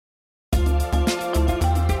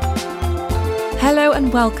Hello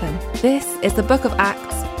and welcome. This is the Book of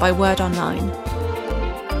Acts by Word Online.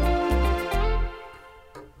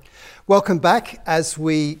 Welcome back as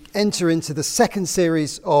we enter into the second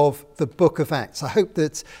series of the Book of Acts. I hope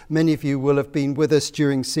that many of you will have been with us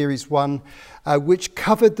during series 1, which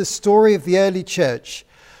covered the story of the early church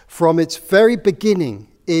from its very beginning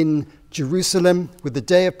in Jerusalem with the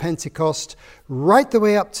day of Pentecost, right the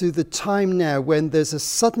way up to the time now when there's a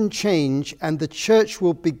sudden change and the church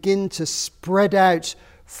will begin to spread out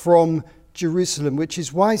from Jerusalem, which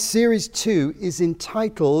is why series 2 is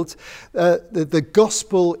entitled the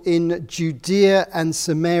Gospel in Judea and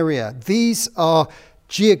Samaria. These are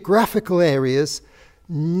geographical areas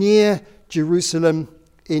near Jerusalem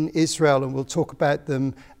in Israel, and we'll talk about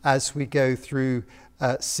them as we go through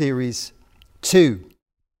series 2.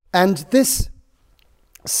 And this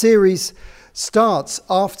series starts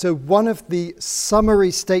after one of the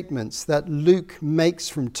summary statements that Luke makes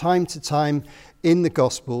from time to time in the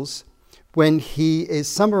Gospels when he is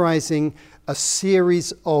summarizing a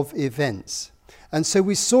series of events. And so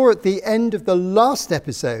we saw at the end of the last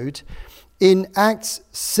episode in Acts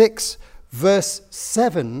 6 verse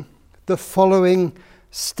 7 the following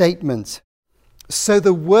statement. So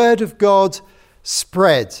the word of God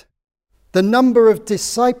spread. The number of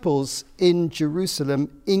disciples in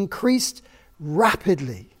Jerusalem increased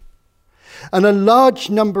rapidly, and a large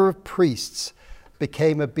number of priests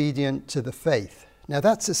became obedient to the faith. Now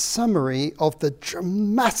that's a summary of the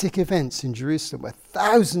dramatic events in Jerusalem where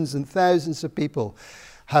thousands and thousands of people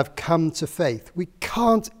have come to faith. We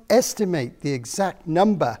can't estimate the exact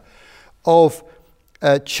number of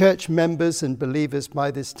church members and believers by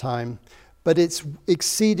this time, but it's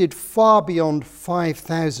exceeded far beyond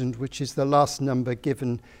 5,000, which is the last number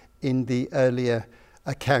given in the earlier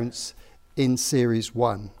accounts in series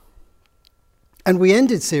 1. And we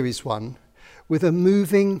ended series 1 with a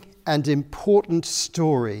moving and important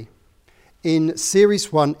story in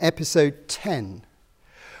series 1, episode 10,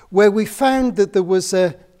 where we found that there was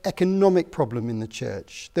an economic problem in the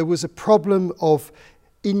church. There was a problem of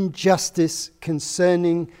injustice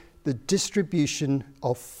concerning the distribution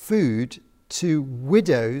of food to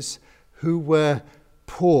widows who were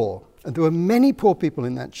poor. And there were many poor people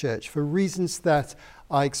in that church for reasons that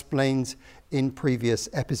I explained in previous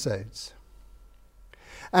episodes.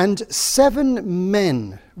 And 7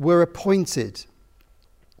 men were appointed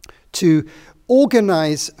to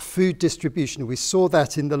organize food distribution. We saw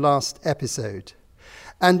that in the last episode.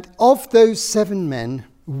 And of those 7 men,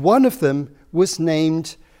 one of them was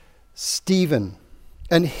named Stephen.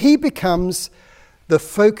 And he becomes the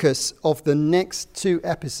focus of the next 2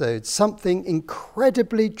 episodes. Something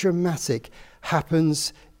incredibly dramatic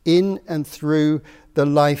happens in and through the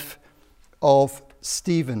life of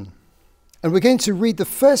Stephen. And we're going to read the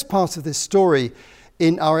first part of this story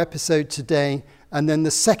in our episode today, and then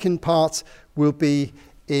the second part will be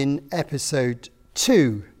in episode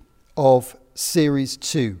 2 of series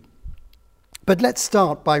 2. But let's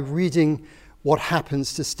start by reading what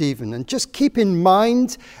happens to Stephen. And just keep in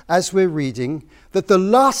mind as we're reading that the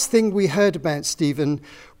last thing we heard about Stephen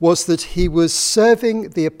was that he was serving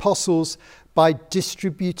the apostles by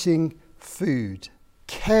distributing food,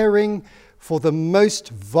 caring for the most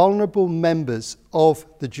vulnerable members of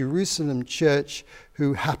the Jerusalem church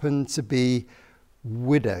who happened to be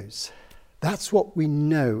widows. That's what we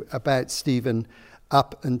know about Stephen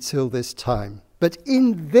up until this time. But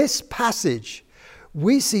in this passage,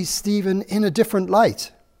 we see Stephen in a different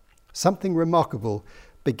light. Something remarkable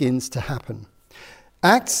begins to happen.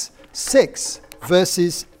 Acts 6,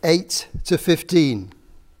 verses 8 to 15.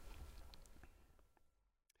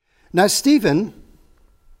 Now Stephen,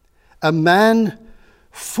 a man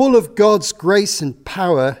full of God's grace and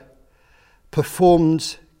power,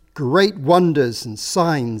 performed great wonders and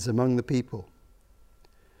signs among the people.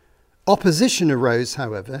 Opposition arose,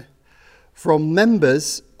 however, from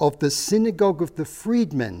members of the synagogue of the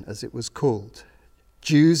freedmen, as it was called,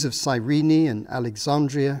 Jews of Cyrene and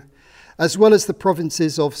Alexandria, as well as the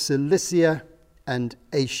provinces of Cilicia and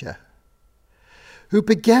Asia, who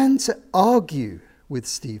began to argue with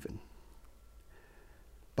Stephen.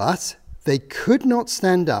 But they could not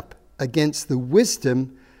stand up against the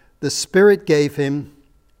wisdom the Spirit gave him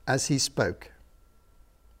as he spoke.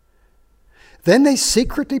 Then they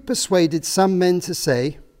secretly persuaded some men to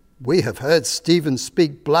say, "We have heard Stephen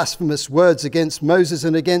speak blasphemous words against Moses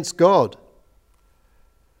and against God."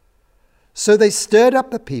 So they stirred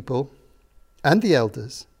up the people and the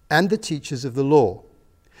elders and the teachers of the law.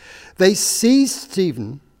 They seized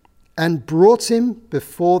Stephen and brought him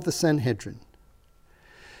before the Sanhedrin.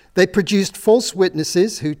 They produced false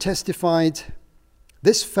witnesses who testified,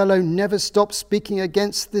 This fellow never stops speaking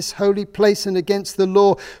against this holy place and against the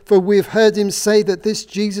law, for we have heard him say that this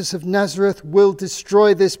Jesus of Nazareth will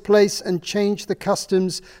destroy this place and change the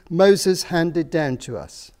customs Moses handed down to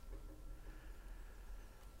us.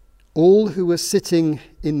 All who were sitting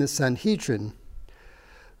in the Sanhedrin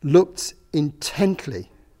looked intently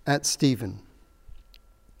at Stephen,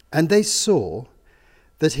 and they saw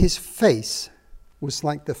that his face was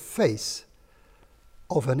like the face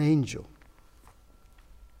of an angel.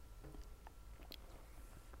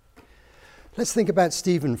 Let's think about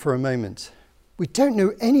Stephen for a moment. We don't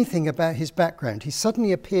know anything about his background. He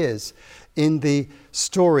suddenly appears in the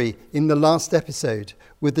story in the last episode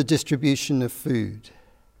with the distribution of food.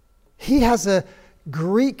 He has a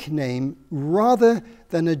Greek name rather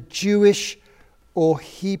than a Jewish or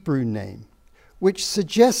Hebrew name, which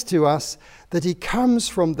suggests to us that he comes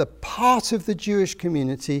from the part of the Jewish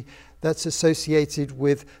community that's associated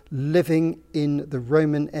with living in the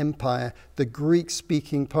Roman Empire, the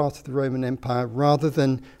Greek-speaking part of the Roman Empire, rather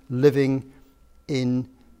than living in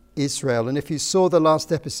Israel. And if you saw the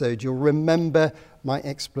last episode, you'll remember my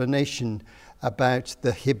explanation about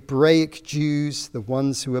the Hebraic Jews, the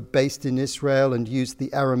ones who are based in Israel and used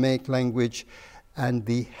the Aramaic language, and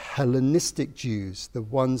the Hellenistic Jews, the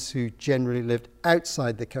ones who generally lived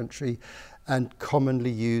outside the country and commonly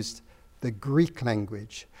used the Greek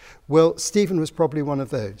language. Well, Stephen was probably one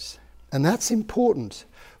of those. And that's important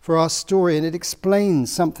for our story, and it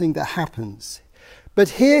explains something that happens. But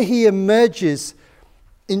here he emerges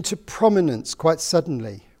into prominence quite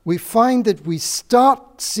suddenly. We find that we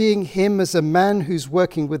start seeing him as a man who's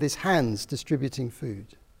working with his hands distributing food,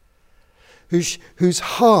 whose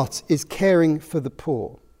heart is caring for the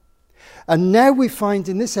poor. And now we find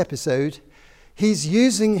in this episode, he's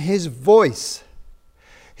using his voice.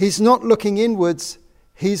 He's not looking inwards,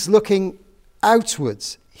 he's looking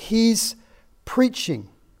outwards. He's preaching.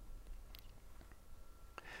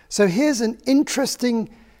 So here's an interesting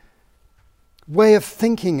way of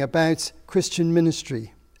thinking about Christian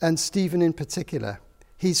ministry, and Stephen in particular.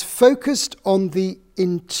 He's focused on the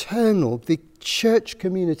internal, the church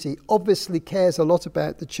community, obviously cares a lot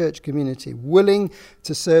about the church community, willing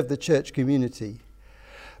to serve the church community.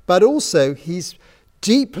 But also he's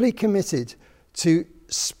deeply committed to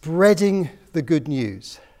spreading the good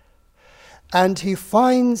news. And he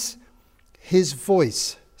finds his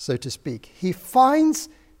voice, so to speak. He finds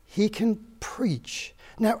he can preach.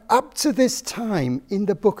 Now, up to this time in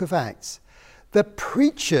the book of Acts, the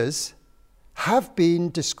preachers have been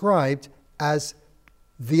described as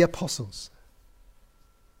the apostles.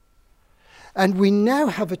 And we now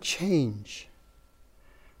have a change.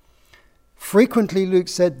 Frequently, Luke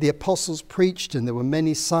said the apostles preached and there were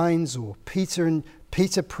many signs, or Peter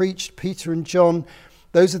preached, Peter and John.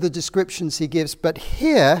 Those are the descriptions he gives. But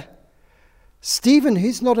here, Stephen,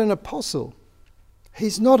 he's not an apostle.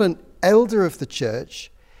 He's not an elder of the church.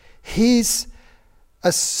 He's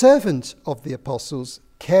a servant of the apostles,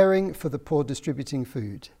 caring for the poor, distributing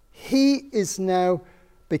food. He is now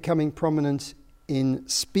becoming prominent in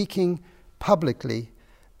speaking publicly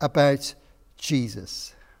about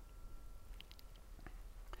Jesus.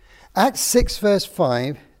 Acts 6 verse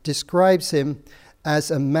 5 describes him as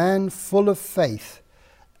a man full of faith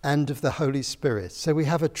and of the Holy Spirit. So we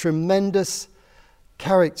have a tremendous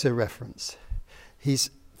character reference. He's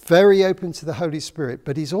very open to the Holy Spirit,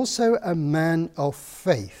 but he's also a man of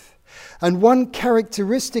faith. And one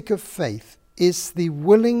characteristic of faith is the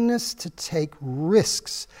willingness to take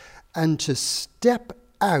risks and to step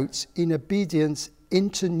out in obedience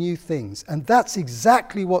into new things. And that's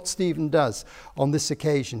exactly what Stephen does on this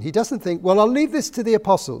occasion. He doesn't think, well, I'll leave this to the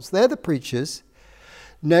apostles. They're the preachers.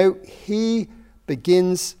 No, he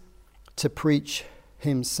begins to preach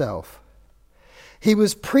himself. He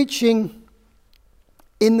was preaching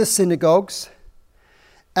in the synagogues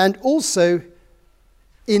and also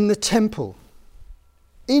in the temple.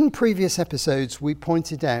 In previous episodes, we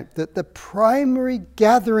pointed out that the primary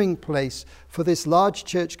gathering place for this large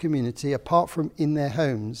church community, apart from in their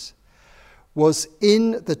homes, was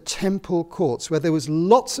in the temple courts, where there was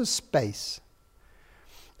lots of space.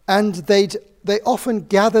 And they often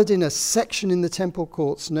gathered in a section in the temple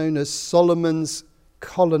courts known as Solomon's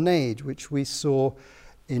colonnade, which we saw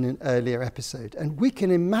in an earlier episode. And we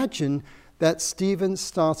can imagine that Stephen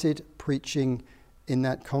started preaching in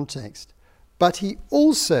that context. But he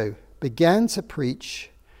also began to preach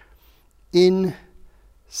in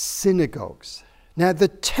synagogues. Now, the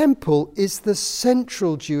temple is the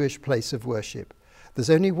central Jewish place of worship.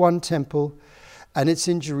 There's only one temple, and it's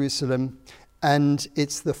in Jerusalem, and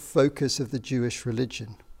it's the focus of the Jewish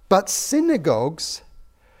religion. But synagogues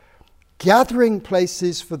gathering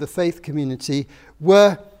places for the faith community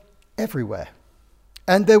were everywhere.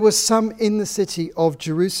 And there were some in the city of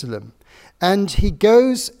Jerusalem. And he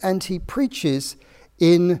goes and he preaches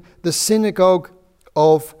in the synagogue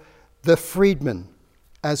of the freedmen,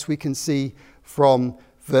 as we can see from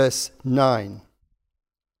verse 9.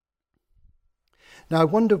 Now, I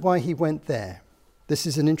wonder why he went there. This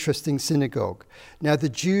is an interesting synagogue. Now, the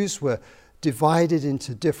Jews were divided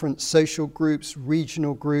into different social groups,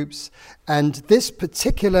 regional groups, and this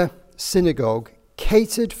particular synagogue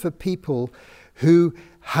catered for people who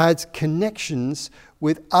had connections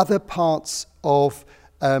with other parts of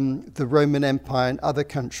the Roman Empire and other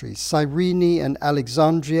countries. Cyrene and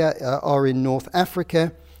Alexandria are in North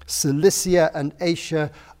Africa. Cilicia and Asia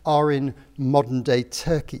are in modern-day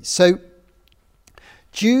Turkey. So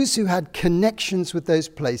Jews who had connections with those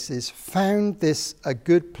places found this a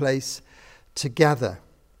good place to gather.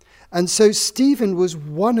 And so Stephen was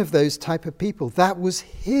one of those type of people. That was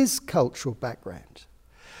his cultural background.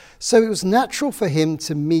 So it was natural for him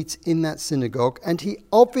to meet in that synagogue, and he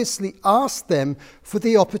obviously asked them for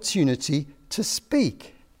the opportunity to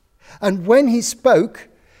speak. And when he spoke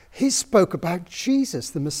about Jesus,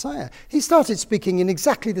 the Messiah. He started speaking in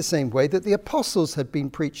exactly the same way that the apostles had been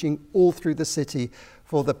preaching all through the city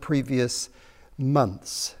for the previous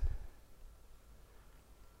months.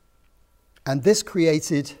 And this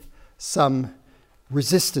created some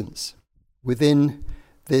resistance within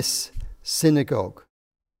this synagogue.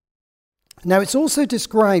 Now, it's also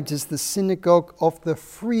described as the synagogue of the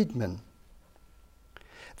freedmen.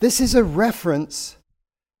 This is a reference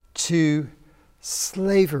to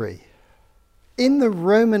slavery. In the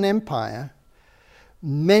Roman Empire,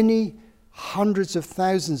 many hundreds of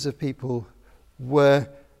thousands of people were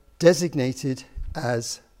designated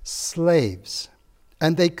as slaves,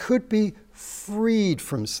 and they could be freed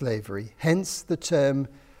from slavery, hence the term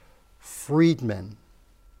freedmen.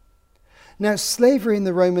 Now, slavery in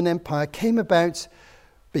the Roman Empire came about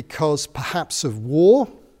because perhaps of war,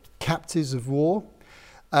 captives of war,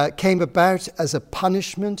 came about as a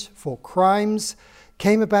punishment for crimes,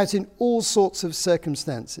 came about in all sorts of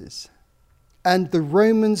circumstances. And the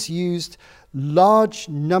Romans used large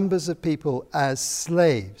numbers of people as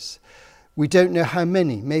slaves. We don't know how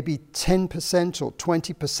many, maybe 10% or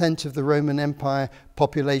 20% of the Roman Empire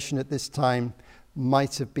population at this time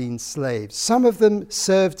might have been slaves. Some of them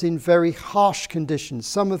served in very harsh conditions.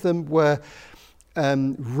 Some of them were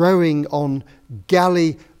rowing on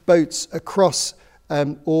galley boats across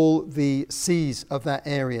all the seas of that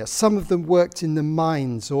area. Some of them worked in the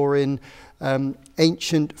mines or in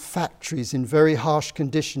ancient factories in very harsh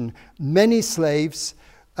condition. Many slaves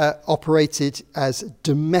operated as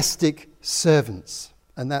domestic servants,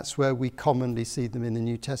 and that's where we commonly see them in the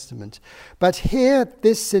New Testament. But here,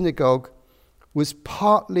 this synagogue was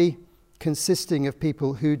partly consisting of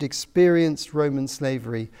people who'd experienced Roman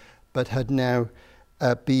slavery but had now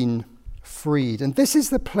been freed. And this is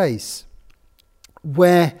the place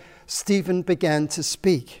where Stephen began to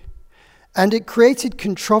speak. And it created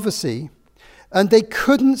controversy, and they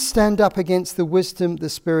couldn't stand up against the wisdom the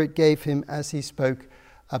Spirit gave him as he spoke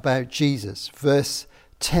about Jesus. Verse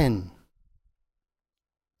 10.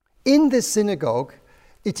 In this synagogue,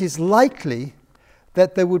 it is likely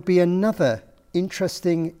that there would be another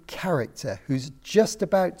interesting character who's just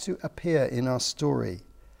about to appear in our story.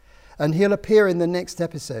 And he'll appear in the next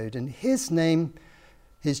episode. And his name,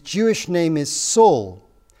 his Jewish name is Saul.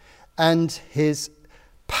 And his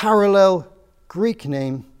parallel Greek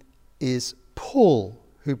name is Paul,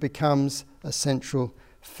 who becomes a central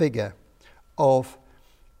figure of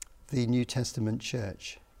the New Testament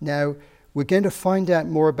church. Now, we're going to find out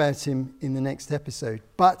more about him in the next episode.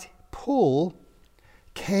 But Paul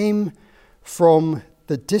came from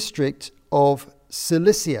the district of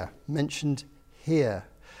Cilicia, mentioned here.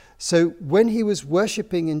 So when he was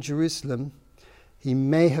worshipping in Jerusalem, he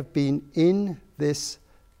may have been in this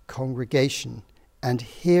congregation and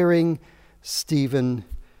hearing Stephen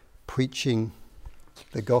preaching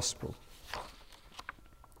the gospel.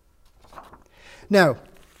 Now,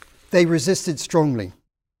 they resisted strongly.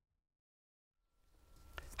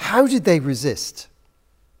 How did they resist?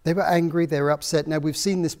 They were angry, they were upset. Now, we've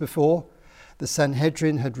seen this before. The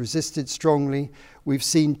Sanhedrin had resisted strongly. We've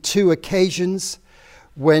seen two occasions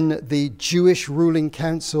when the Jewish ruling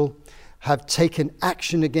council have taken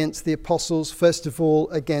action against the apostles, first of all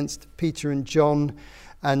against Peter and John,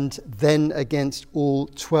 and then against all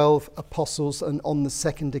 12 apostles. And on the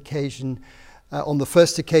second occasion, on the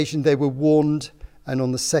first occasion they were warned, and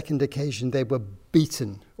on the second occasion they were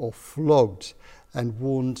beaten or flogged and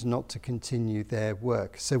warned not to continue their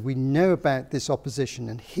work. So we know about this opposition.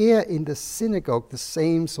 And here in the synagogue, the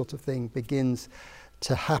same sort of thing begins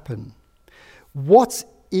to happen. What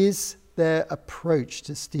is their approach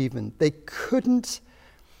to Stephen? They couldn't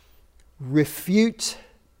refute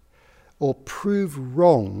or prove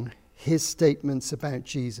wrong his statements about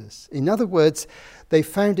Jesus. In other words, they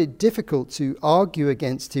found it difficult to argue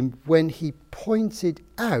against him when he pointed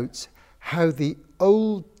out how the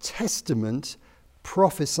Old Testament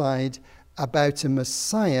prophesied about a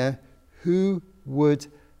Messiah who would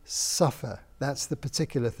suffer. That's the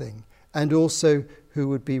particular thing. And also who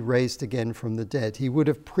would be raised again from the dead. He would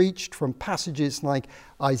have preached from passages like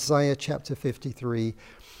Isaiah chapter 53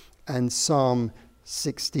 and Psalm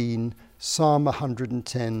 16, Psalm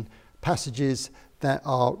 110, passages that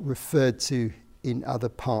are referred to in other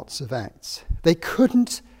parts of Acts. They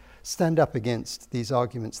couldn't stand up against these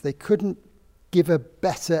arguments. They couldn't give a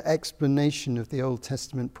better explanation of the Old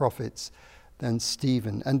Testament prophets than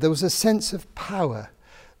Stephen. And there was a sense of power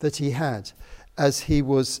that he had as he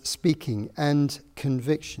was speaking and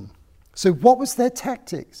conviction. So what was their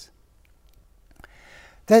tactics?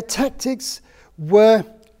 Their tactics were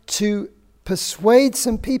to persuade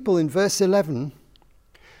some people in verse 11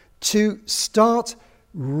 to start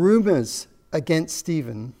rumors against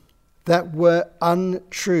Stephen that were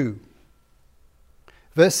untrue.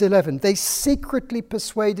 Verse 11, they secretly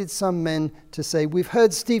persuaded some men to say, we've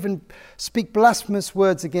heard Stephen speak blasphemous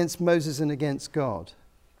words against Moses and against God.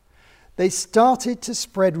 They started to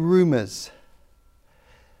spread rumors.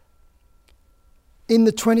 In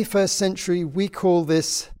the 21st century, we call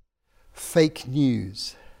this fake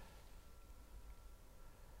news.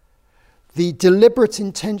 The deliberate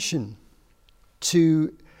intention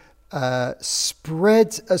to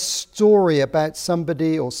spread a story about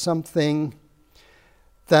somebody or something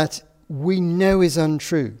that we know is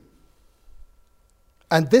untrue.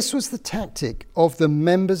 And this was the tactic of the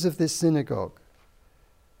members of this synagogue.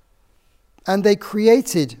 And they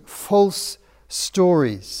created false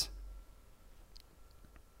stories.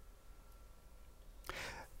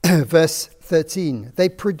 Verse 13, they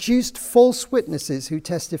produced false witnesses who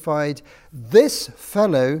testified, this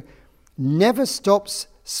fellow never stops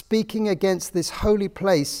speaking against this holy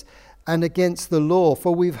place and against the law,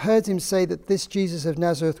 for we've heard him say that this Jesus of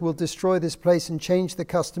Nazareth will destroy this place and change the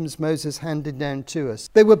customs Moses handed down to us.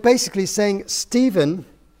 They were basically saying Stephen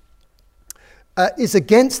is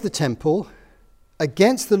against the temple,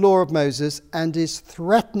 against the law of Moses, and is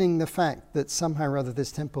threatening the fact that somehow or other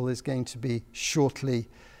this temple is going to be shortly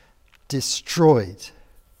destroyed.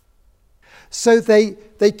 So they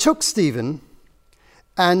took Stephen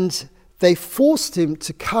and they forced him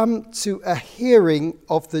to come to a hearing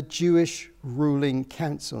of the Jewish ruling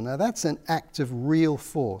council. Now that's an act of real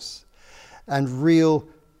force and real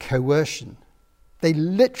coercion. They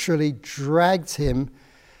literally dragged him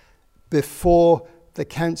before the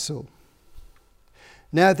council.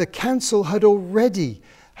 Now the council had already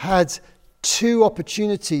had 2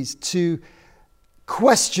 opportunities to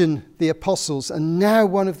question the apostles, and now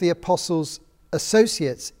one of the apostles'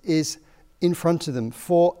 associates is in front of them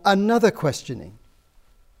for another questioning.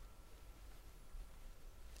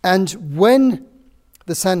 And when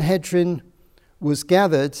the Sanhedrin was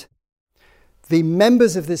gathered, the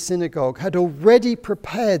members of this synagogue had already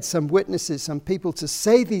prepared some witnesses, some people to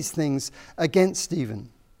say these things against Stephen,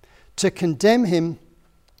 to condemn him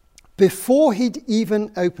before he'd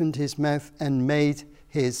even opened his mouth and made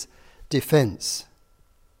his defense.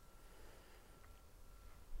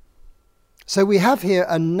 So we have here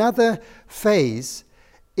another phase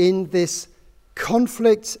in this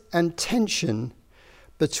conflict and tension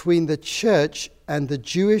between the church and the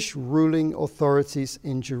Jewish ruling authorities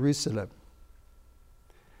in Jerusalem.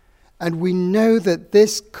 And we know that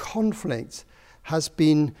this conflict has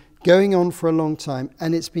been going on for a long time,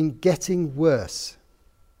 and it's been getting worse.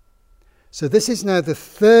 So this is now the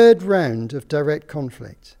 3rd round of direct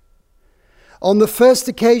conflict. On the first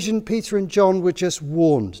occasion, Peter and John were just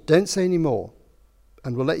warned, don't say any more,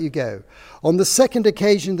 and we'll let you go. On the second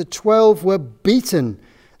occasion, the 12 were beaten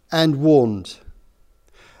and warned.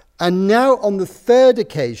 And now on the 3rd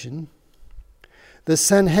occasion, the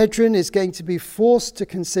Sanhedrin is going to be forced to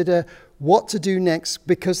consider what to do next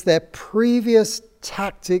because their previous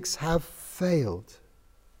tactics have failed.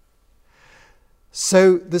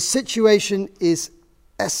 So the situation is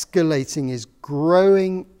escalating, is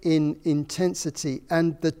growing in intensity,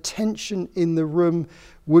 and the tension in the room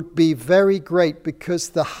would be very great because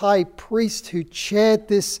the high priest who chaired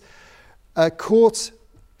this court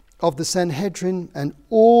of the Sanhedrin and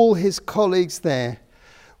all his colleagues there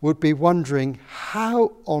would be wondering,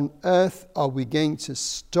 how on earth are we going to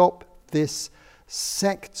stop this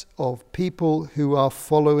sect of people who are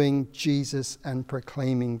following Jesus and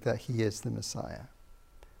proclaiming that he is the Messiah.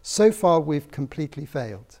 So far, we've completely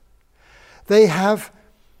failed. They have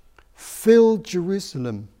filled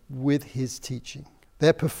Jerusalem with his teaching.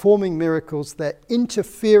 They're performing miracles. They're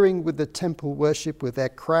interfering with the temple worship, with their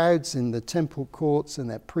crowds in the temple courts, and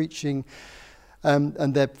they're preaching.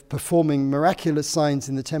 And they're performing miraculous signs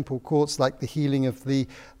in the temple courts, like the healing of the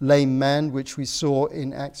lame man, which we saw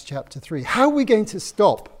in Acts chapter 3. How are we going to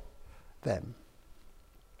stop them?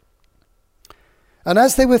 And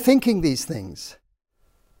as they were thinking these things,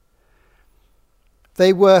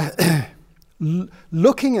 they were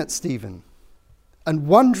looking at Stephen and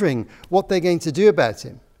wondering what they're going to do about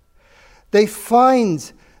him. They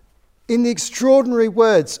find in the extraordinary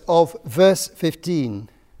words of verse 15,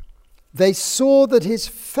 they saw that his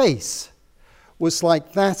face was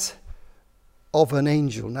like that of an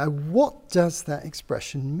angel. Now, what does that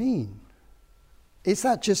expression mean? Is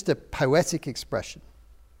that just a poetic expression?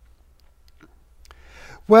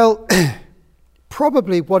 Well,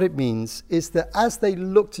 probably what it means is that as they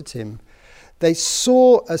looked at him, they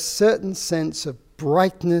saw a certain sense of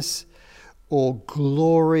brightness or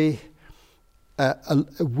glory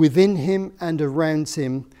within him and around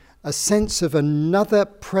him, a sense of another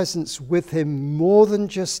presence with him, more than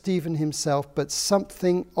just Stephen himself, but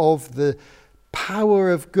something of the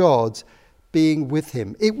power of God being with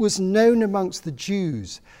him. It was known amongst the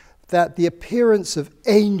Jews that the appearance of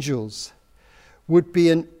angels would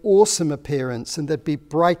be an awesome appearance, and there'd be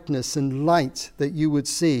brightness and light that you would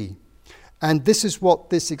see. And this is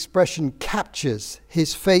what this expression captures.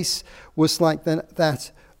 His face was like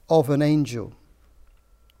that of an angel.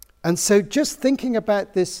 And so just thinking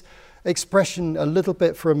about this expression a little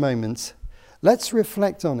bit for a moment, let's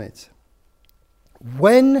reflect on it.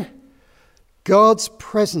 When God's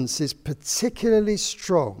presence is particularly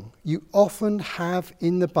strong, you often have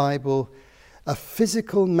in the Bible a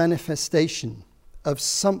physical manifestation of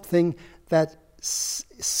something that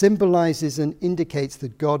symbolizes and indicates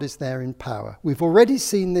that God is there in power. We've already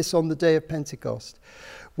seen this on the day of Pentecost,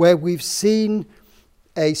 where we've seen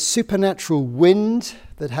a supernatural wind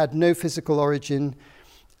that had no physical origin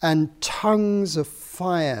and tongues of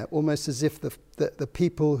fire, almost as if the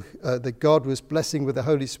people that God was blessing with the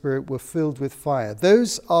Holy Spirit were filled with fire.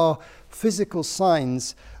 Those are physical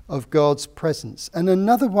signs of God's presence. And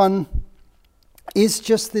another one is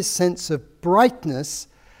just this sense of brightness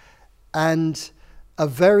and a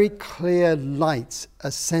very clear light,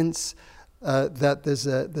 a sense that there's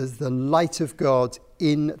the light of God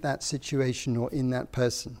in that situation or in that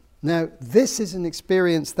person. Now, this is an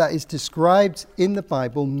experience that is described in the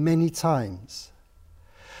Bible many times.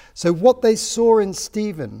 So what they saw in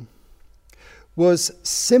Stephen was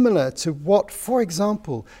similar to what, for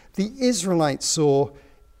example, the Israelites saw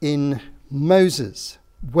in Moses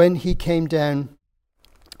when he came down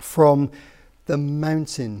from the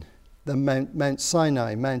mountain, Mount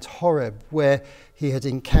Sinai, Mount Horeb, where he had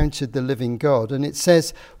encountered the living God. And it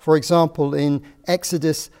says, for example, in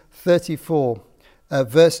Exodus 34,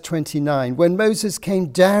 verse 29, when Moses came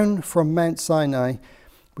down from Mount Sinai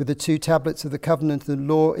with the 2 tablets of the covenant of the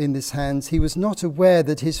law in his hands, he was not aware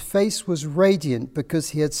that his face was radiant because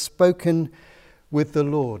he had spoken with the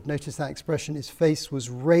Lord. Notice that expression, his face was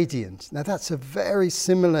radiant. Now that's a very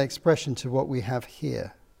similar expression to what we have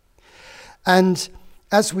here. And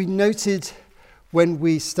as we noted when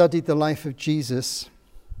we studied the life of Jesus,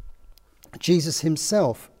 Jesus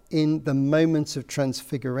himself in the moment of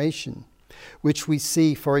transfiguration, which we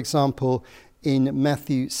see, for example, in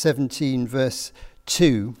Matthew 17, verse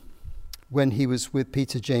 2, when he was with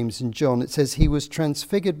Peter, James, and John. It says, he was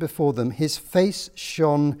transfigured before them. His face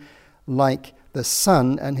shone like the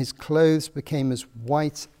sun, and his clothes became as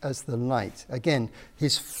white as the light. Again,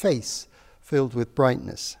 his face filled with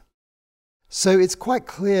brightness. So it's quite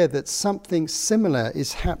clear that something similar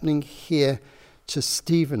is happening here to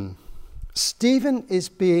Stephen. Stephen is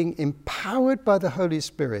being empowered by the Holy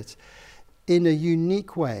Spirit in a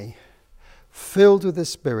unique way, filled with the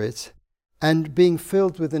Spirit and being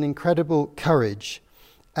filled with an incredible courage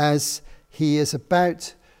as he is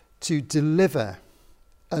about to deliver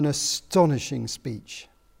an astonishing speech.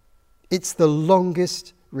 It's the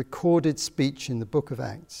longest recorded speech in the book of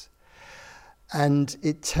Acts. And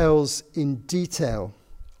it tells in detail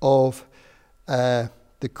of the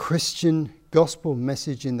Christian gospel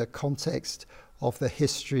message in the context of the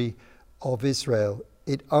history of Israel.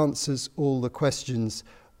 It answers all the questions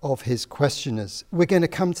of his questioners. We're going to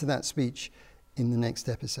come to that speech in the next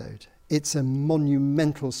episode. It's a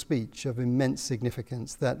monumental speech of immense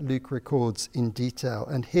significance that Luke records in detail.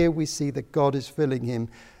 And here we see that God is filling him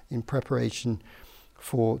in preparation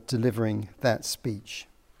for delivering that speech.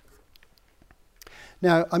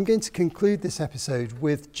 Now, I'm going to conclude this episode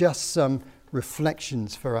with just some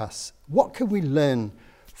reflections for us. What can we learn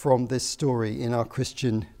from this story in our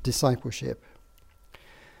Christian discipleship?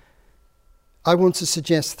 I want to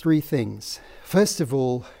suggest three things. First of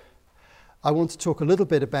all, I want to talk a little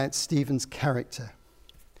bit about Stephen's character.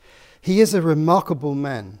 He is a remarkable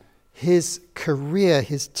man. His career,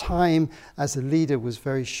 his time as a leader was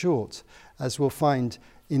very short, as we'll find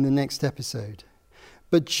in the next episode.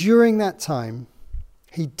 But during that time,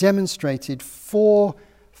 he demonstrated four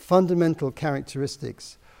fundamental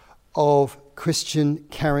characteristics of Christian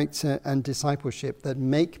character and discipleship that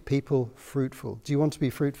make people fruitful. Do you want to be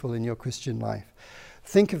fruitful in your Christian life?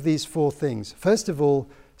 Think of these four things. First of all,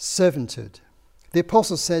 servanthood. The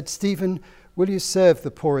apostle said, Stephen, will you serve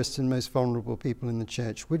the poorest and most vulnerable people in the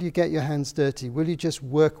church? Will you get your hands dirty? Will you just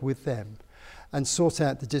work with them and sort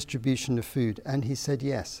out the distribution of food? And he said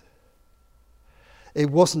yes. It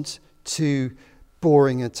wasn't too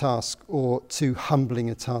boring a task or too humbling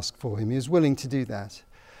a task for him. He was willing to do that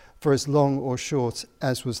for as long or short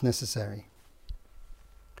as was necessary.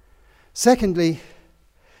 Secondly,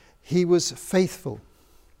 he was faithful.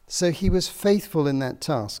 So he was faithful in that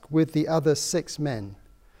task with the other 6 men.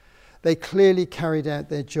 They clearly carried out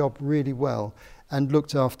their job really well and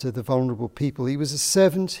looked after the vulnerable people. He was a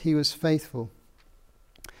servant, he was faithful.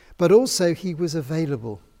 But also he was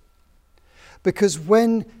available. Because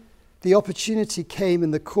when the opportunity came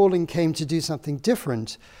and the calling came to do something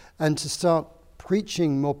different and to start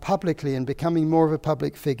preaching more publicly and becoming more of a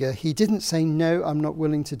public figure, he didn't say, no, I'm not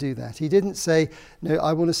willing to do that. He didn't say, no,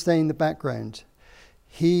 I want to stay in the background.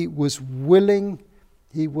 He was willing,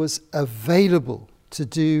 he was available to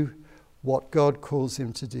do what God calls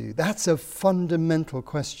him to do. That's a fundamental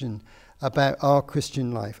question about our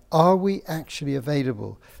Christian life. Are we actually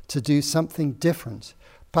available to do something different?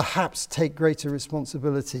 Perhaps take greater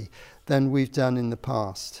responsibility than we've done in the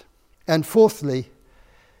past. And fourthly,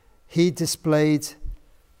 he displayed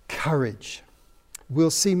courage.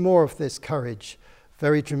 We'll see more of this courage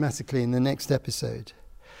very dramatically in the next episode.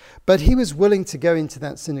 But he was willing to go into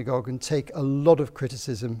that synagogue and take a lot of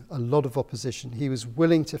criticism, a lot of opposition. He was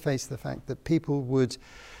willing to face the fact that people would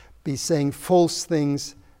be saying false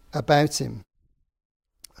things about him.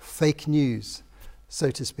 Fake news,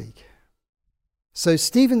 so to speak. So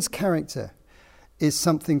Stephen's character is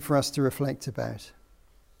something for us to reflect about.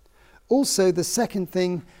 Also, the second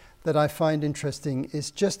thing that I find interesting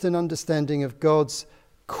is just an understanding of God's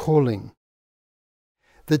calling.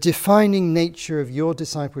 The defining nature of your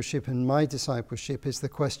discipleship and my discipleship is the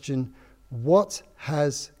question, what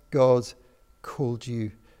has God called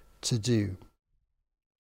you to do?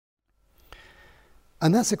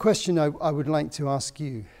 And that's a question I would like to ask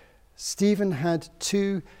you. Stephen had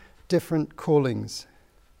 2 different callings,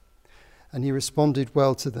 and he responded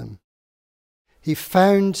well to them. He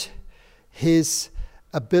found his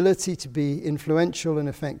ability to be influential and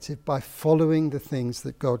effective by following the things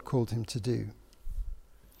that God called him to do.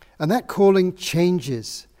 And that calling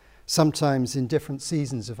changes sometimes in different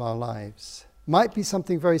seasons of our lives. Might be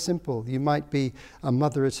something very simple. You might be a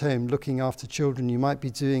mother at home looking after children. You might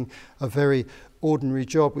be doing a very ordinary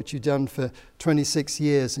job which you've done for 26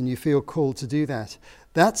 years and you feel called to do that.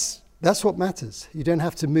 That's what matters. You don't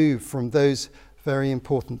have to move from those very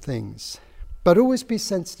important things. But always be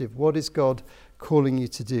sensitive. What is God calling you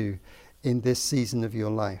to do in this season of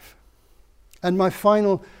your life? And my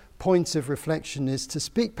final point of reflection is to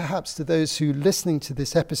speak perhaps to those who are listening to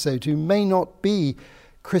this episode who may not be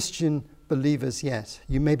Christian believers yet.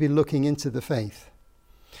 You may be looking into the faith.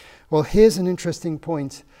 Well, here's an interesting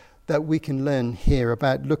point that we can learn here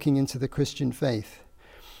about looking into the Christian faith.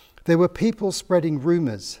 There were people spreading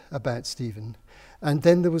rumors about Stephen, and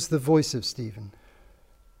then there was the voice of Stephen.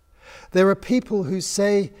 There are people who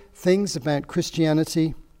say things about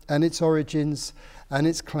Christianity and its origins and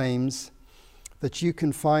its claims that you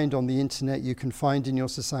can find on the internet, you can find in your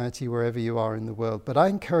society wherever you are in the world. But I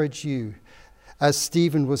encourage you, as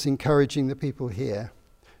Stephen was encouraging the people here,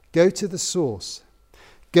 go to the source,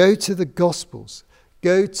 go to the Gospels,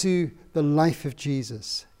 go to the life of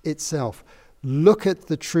Jesus itself. Look at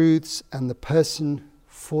the truths and the person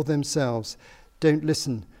for themselves. Don't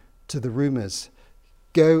listen to the rumors.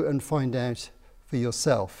 Go and find out for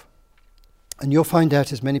yourself. And you'll find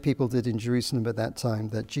out, as many people did in Jerusalem at that time,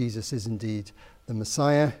 that Jesus is indeed the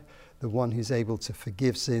Messiah, the one who's able to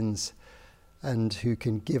forgive sins and who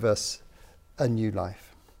can give us a new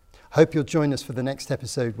life. I hope you'll join us for the next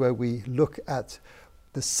episode where we look at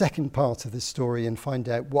the second part of this story and find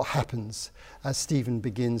out what happens as Stephen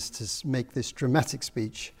begins to make this dramatic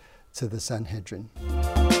speech to the Sanhedrin.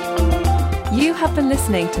 You have been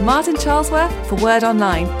listening to Martin Charlesworth for Word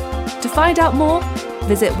Online. To find out more,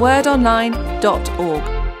 visit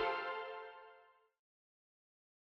wordonline.org.